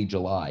and early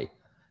July.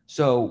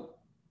 So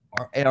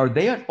are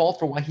they at fault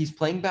for why he's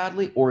playing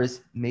badly, or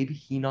is maybe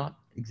he not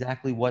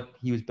exactly what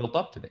he was built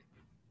up to be?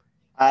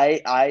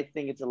 I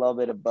think it's a little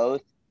bit of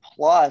both.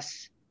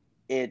 Plus,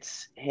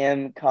 it's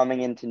him coming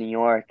into New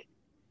York.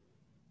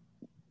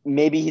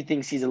 Maybe he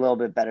thinks he's a little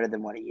bit better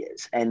than what he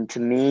is. And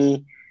to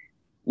me,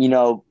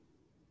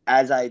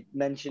 as I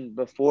mentioned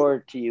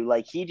before to you,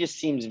 like he just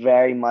seems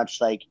very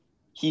much like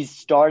he's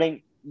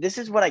starting. This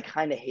is what I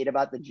kind of hate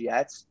about the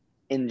Jets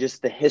in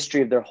just the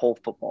history of their whole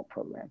football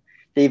program.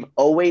 They've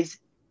always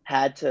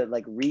had to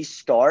like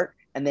restart,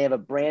 and they have a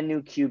brand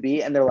new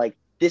QB, and they're like,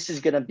 this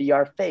is going to be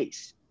our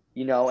face,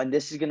 and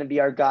this is going to be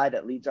our guy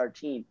that leads our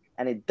team,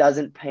 and it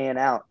doesn't pan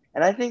out.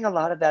 And I think a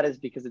lot of that is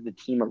because of the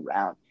team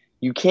around.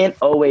 You can't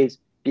always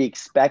be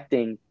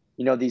expecting,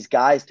 these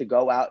guys to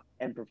go out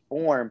and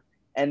perform,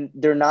 and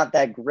they're not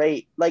that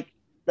great. Like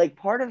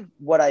part of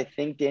what I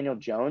think Daniel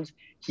Jones,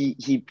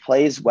 he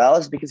plays well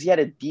is because he had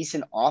a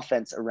decent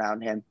offense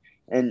around him.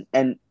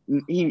 And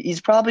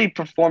he's probably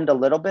performed a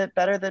little bit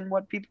better than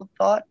what people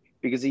thought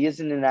because he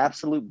isn't an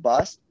absolute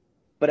bust.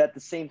 But at the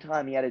same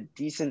time, he had a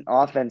decent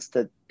offense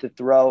to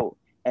throw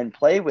and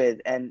play with.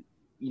 And,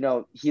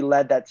 he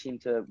led that team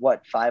to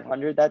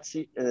 500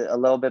 a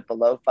little bit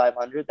below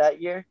 500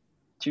 that year,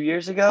 2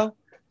 years ago.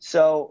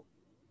 So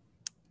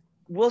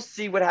we'll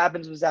see what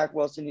happens with Zach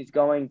Wilson. He's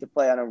going to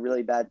play on a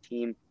really bad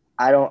team.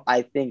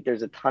 I think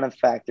there's a ton of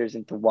factors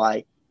into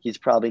why he's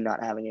probably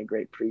not having a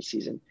great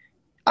preseason.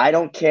 I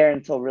don't care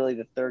until really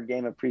the 3rd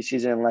game of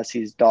preseason unless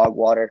he's dog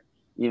water.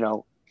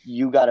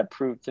 You got to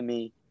prove to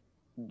me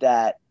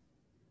that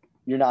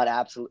you're not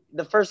absolute.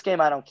 The first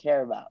game I don't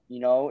care about.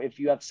 If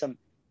you have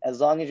as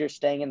long as you're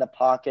staying in the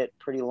pocket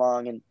pretty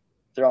long and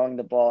throwing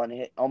the ball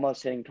and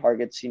almost hitting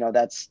targets,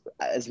 that's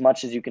as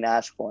much as you can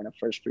ask for in a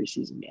first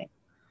preseason game.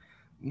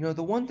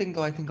 The one thing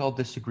though I think I'll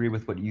disagree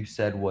with what you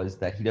said was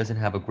that he doesn't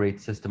have a great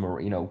system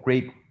or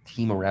great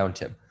team around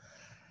him.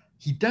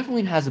 He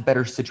definitely has a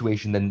better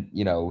situation than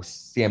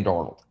Sam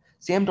Darnold.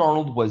 Sam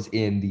Darnold was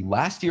in the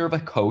last year of a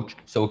coach,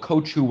 so a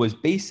coach who was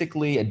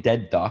basically a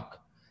dead duck,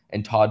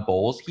 and Todd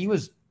Bowles. He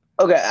was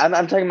okay.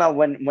 I'm talking about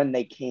when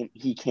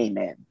he came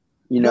in.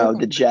 no,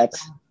 The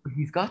Jets.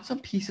 he's got some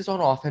pieces on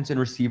offense and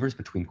receivers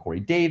between Corey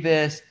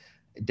Davis,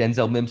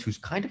 Denzel Mims, who's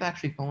kind of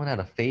actually fallen out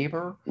of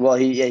favor. Well,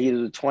 he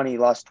was 20,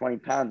 lost 20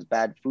 pounds,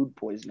 bad food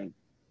poisoning.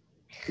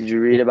 Did you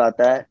read about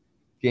that?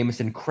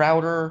 Jamison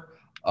Crowder,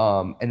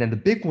 and then the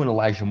big one,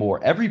 Elijah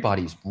Moore.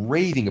 Everybody's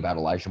raving about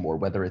Elijah Moore,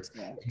 whether it's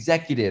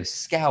executives,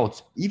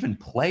 scouts, even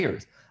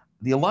players.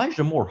 The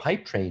Elijah Moore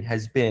hype train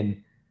has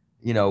been,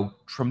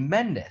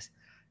 tremendous.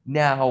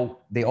 Now,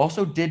 they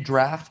also did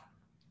draft.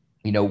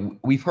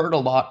 We've heard a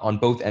lot on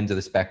both ends of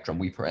the spectrum.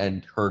 We've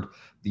heard,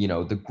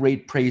 the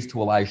great praise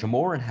to Elijah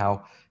Moore and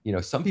how,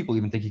 some people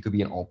even think he could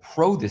be an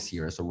all-pro this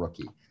year as a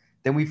rookie.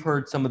 Then we've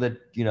heard some of the,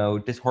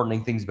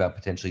 disheartening things about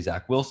potentially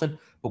Zach Wilson,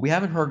 but we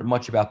haven't heard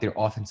much about their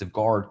offensive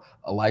guard,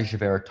 Elijah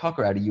Vera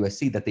Tucker out of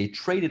USC, that they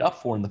traded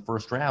up for in the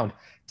first round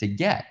to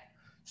get.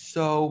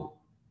 So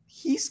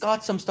he's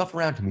got some stuff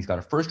around him. He's got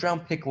a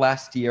first-round pick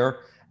last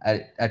year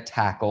at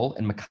tackle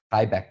and Mekhi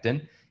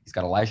Becton. He's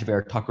got Elijah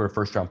Vera Tucker, a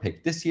first-round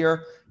pick this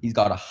year. He's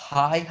got a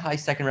high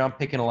second-round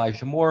pick in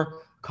Elijah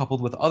Moore,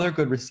 coupled with other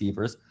good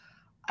receivers.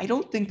 I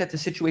don't think that the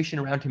situation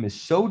around him is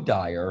so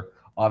dire.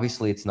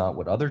 Obviously, it's not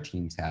what other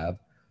teams have.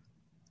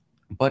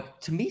 But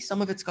to me,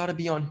 some of it's got to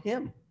be on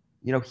him.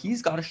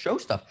 He's got to show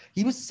stuff.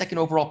 He was the second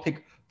overall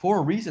pick for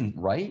a reason,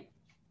 right?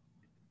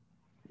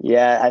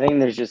 Yeah, I think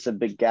there's just a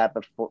big gap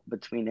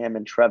between him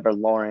and Trevor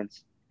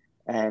Lawrence.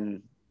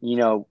 And,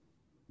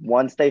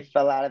 once they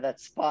fell out of that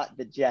spot,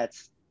 the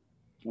Jets,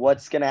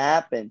 what's going to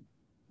happen?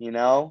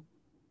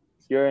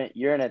 You're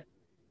in a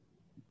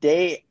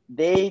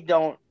they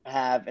don't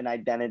have an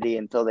identity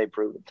until they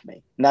prove it to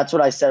me. And that's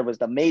what I said was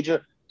the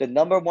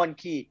number one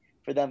key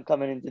for them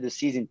coming into the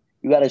season.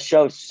 You got to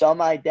show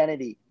some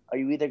identity. Are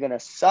you either going to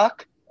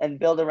suck and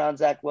build around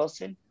Zach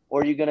Wilson,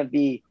 or are you going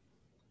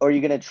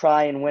to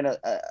try and win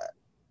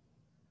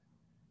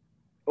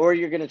or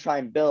you're going to try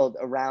and build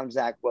around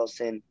Zach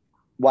Wilson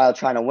while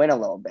trying to win a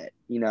little bit,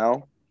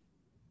 No,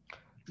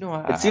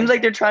 it seems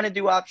like they're trying to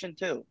do option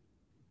 2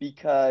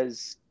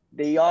 because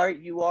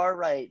you are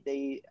right.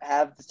 They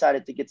have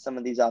decided to get some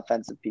of these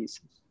offensive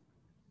pieces.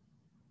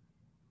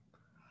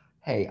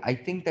 Hey, I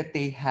think that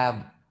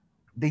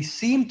they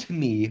seem to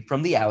me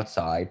from the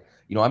outside,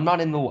 I'm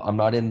not in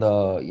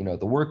the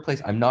the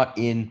workplace. I'm not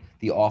in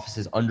the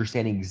offices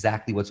understanding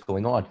exactly what's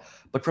going on.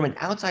 But from an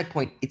outside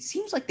point, it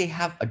seems like they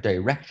have a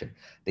direction.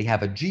 They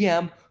have a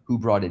GM who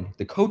brought in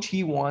the coach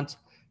he wants,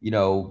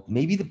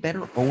 maybe the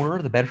better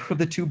owner, the better of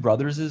the two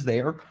brothers is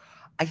there.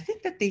 I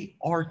think that they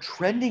are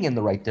trending in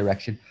the right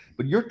direction,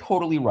 but you're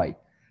totally right.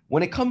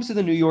 When it comes to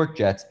the New York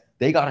Jets,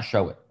 they got to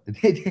show it.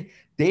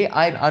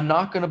 I'm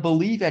not going to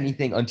believe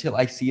anything until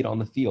I see it on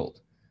the field.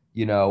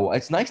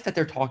 It's nice that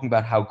they're talking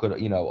about how good,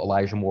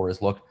 Elijah Moore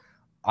has looked.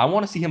 I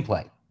want to see him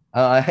play.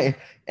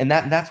 And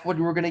that's what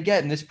we're going to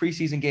get in this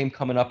preseason game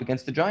coming up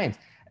against the Giants.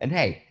 And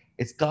hey,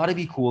 it's got to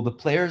be cool. The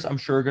players, I'm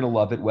sure, are going to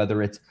love it,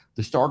 whether it's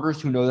the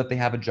starters who know that they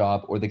have a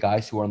job or the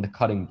guys who are on the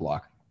cutting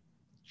block.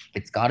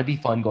 It's got to be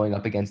fun going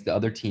up against the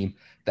other team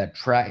that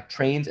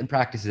trains and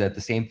practices at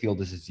the same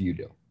field as you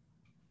do.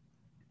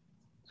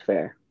 It's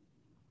fair.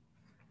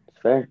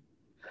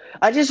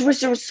 I just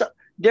wish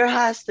there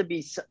has to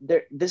be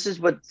there. This is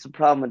what's the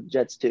problem with the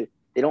Jets too.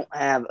 They don't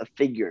have a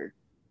figure.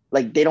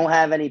 Like they don't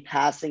have any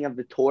passing of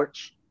the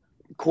torch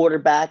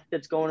quarterback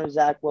that's going to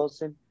Zach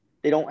Wilson.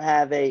 They don't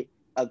have a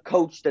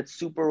coach that's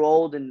super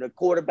old and a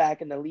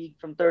quarterback in the league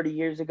from 30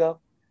 years ago.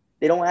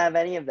 They don't have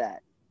any of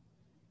that.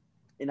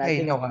 And I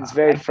think it's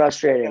very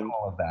frustrating.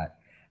 All of that.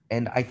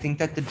 And I think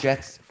that the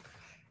Jets,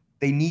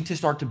 they need to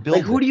start to build.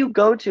 Like, who do you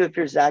go to if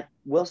you're Zach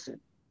Wilson?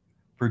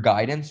 For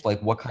guidance,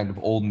 like what kind of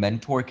old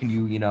mentor can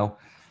you,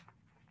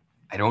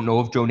 I don't know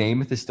if Joe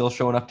Namath is still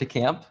showing up to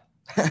camp.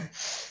 I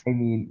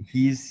mean,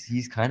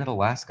 he's kind of the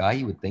last guy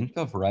you would think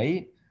of,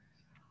 right?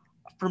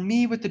 For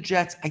me with the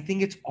Jets, I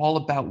think it's all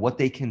about what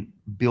they can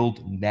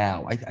build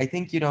now. I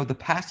think, the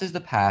past is the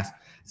past.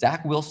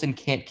 Zach Wilson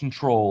can't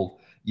control,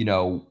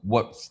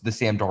 what the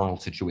Sam Darnold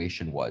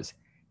situation was.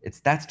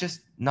 That's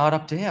just not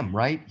up to him,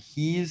 right?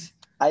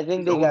 I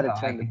think they got to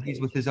turn the page. He's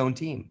with his own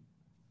team.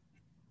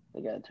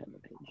 They got to turn the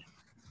page.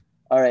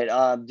 All right.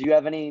 Do you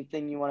have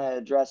anything you want to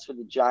address with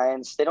the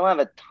Giants? They don't have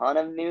a ton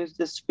of news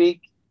this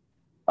week.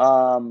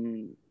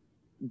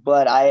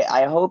 But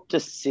I hope to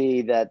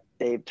see that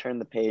they've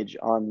turned the page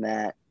on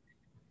that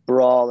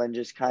brawl and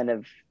just kind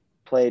of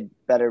played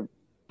better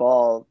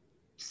ball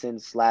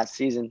since last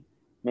season.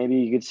 Maybe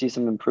you could see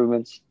some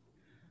improvements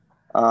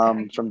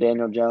from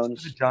Daniel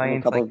Jones in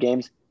a couple of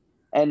games.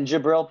 And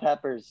Jabril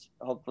Peppers,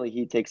 hopefully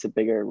he takes a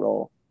bigger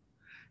role.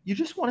 You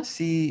just want to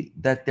see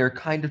that they're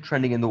kind of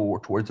trending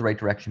towards the right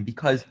direction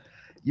because,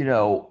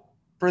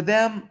 for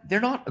them, they're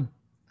not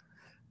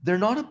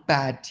a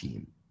bad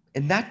team.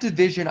 In that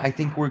division, I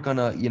think we're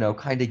gonna,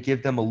 kind of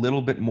give them a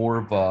little bit more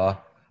of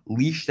a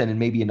leash than in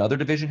maybe another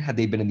division had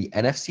they been in the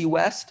NFC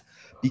West,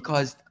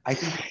 because I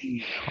think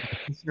the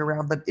competition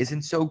around them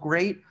isn't so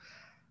great.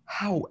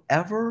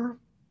 However,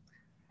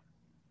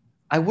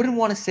 I wouldn't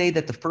want to say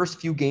that the first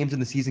few games in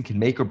the season can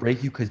make or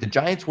break you because the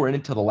Giants were in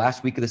until the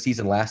last week of the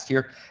season last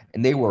year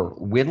and they were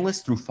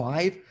winless through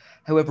five.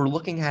 However,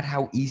 looking at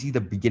how easy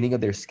the beginning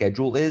of their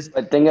schedule is,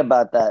 But think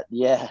about that.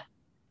 Yeah.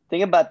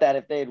 Think about that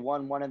if they had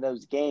won one of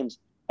those games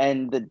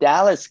and the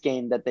Dallas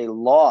game that they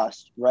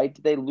lost, right?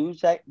 Did they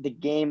lose that the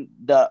game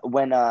the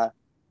when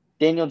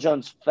Daniel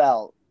Jones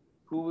fell?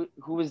 Who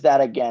was that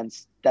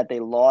against that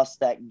they lost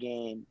that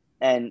game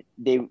and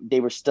they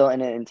were still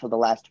in it until the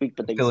last week,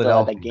 but they still had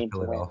that Philadelphia, game to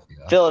win. Philadelphia.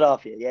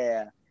 Philadelphia,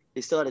 yeah.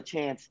 They still had a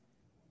chance.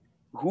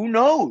 Who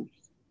knows?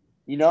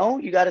 You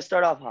got to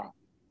start off hot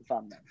if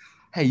I'm them.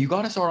 Hey, you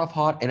got to start off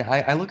hot. And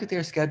I look at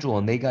their schedule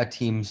and they got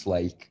teams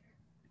like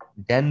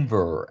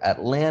Denver,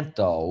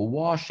 Atlanta,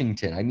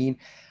 Washington. I mean,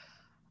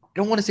 I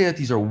don't want to say that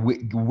these are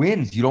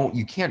wins.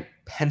 You can't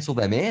pencil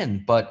them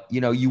in, but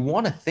you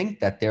want to think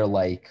that they're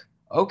like,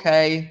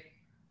 okay,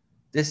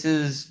 this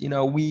is,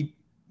 we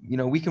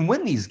can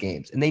win these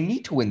games, and they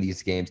need to win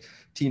these games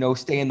to,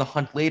 stay in the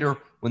hunt later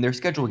when their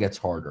schedule gets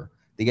harder.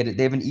 They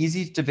have an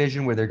easy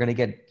division where they're going to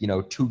get,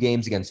 2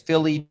 games against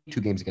Philly, 2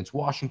 games against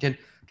Washington,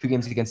 2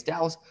 games against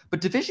Dallas.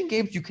 But division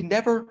games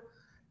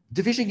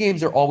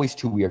are always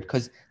too weird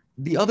because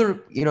the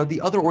other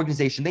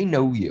organization, they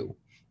know you.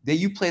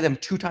 You play them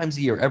 2 times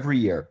a year, every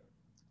year.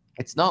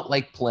 It's not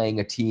like playing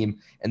a team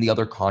in the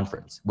other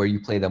conference where you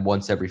play them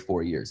once every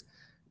 4 years.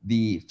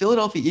 The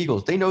Philadelphia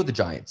Eagles, they know the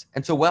Giants.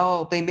 And so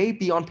while they may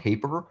be on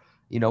paper,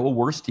 a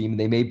worse team,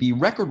 they may be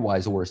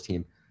record-wise a worse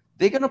team,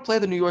 they're going to play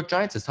the New York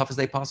Giants as tough as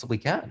they possibly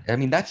can. I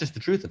mean, that's just the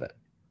truth of it.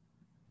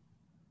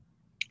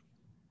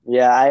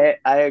 Yeah,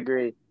 I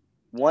agree.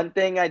 One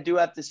thing I do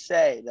have to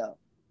say though,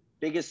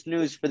 biggest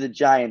news for the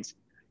Giants.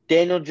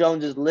 Daniel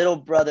Jones's little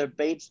brother,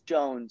 Bates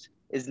Jones,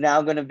 is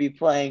now going to be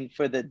playing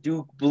for the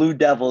Duke Blue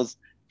Devils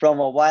from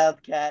a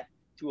Wildcat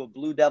to a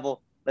Blue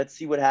Devil. Let's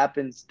see what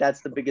happens. That's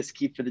the biggest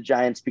key for the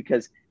Giants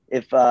because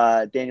if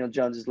Daniel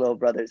Jones's little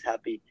brother is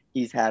happy,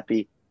 he's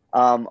happy.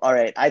 All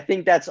right. I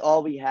think that's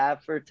all we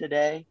have for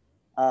today.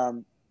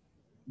 Um,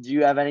 do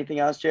you have anything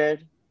else,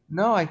 Jared?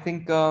 No, I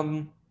think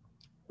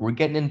we're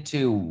getting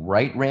into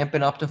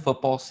ramping up to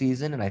football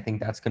season, and I think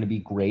that's going to be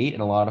great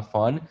and a lot of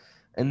fun.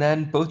 And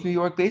then both New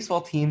York baseball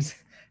teams,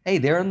 hey,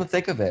 they're in the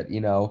thick of it.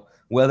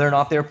 Whether or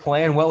not they're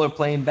playing well or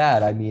playing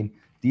bad. I mean,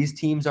 these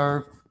teams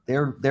they're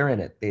in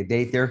it.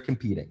 They're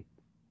competing.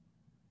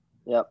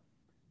 Yep.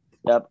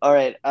 Yep. All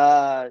right.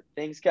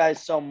 Thanks,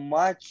 guys, so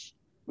much.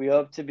 We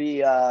hope to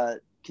be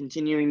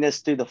continuing this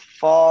through the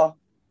fall.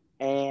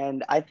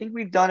 And I think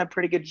we've done a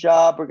pretty good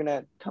job. We're going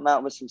to come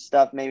out with some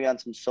stuff, maybe on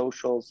some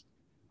socials,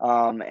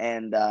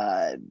 and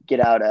get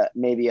out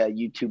maybe a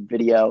YouTube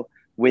video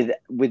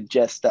with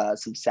just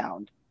some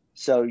sound.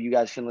 So you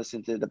guys can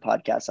listen to the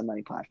podcast on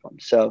any platform.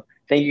 So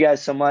thank you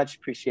guys so much.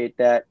 Appreciate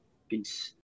that. Peace.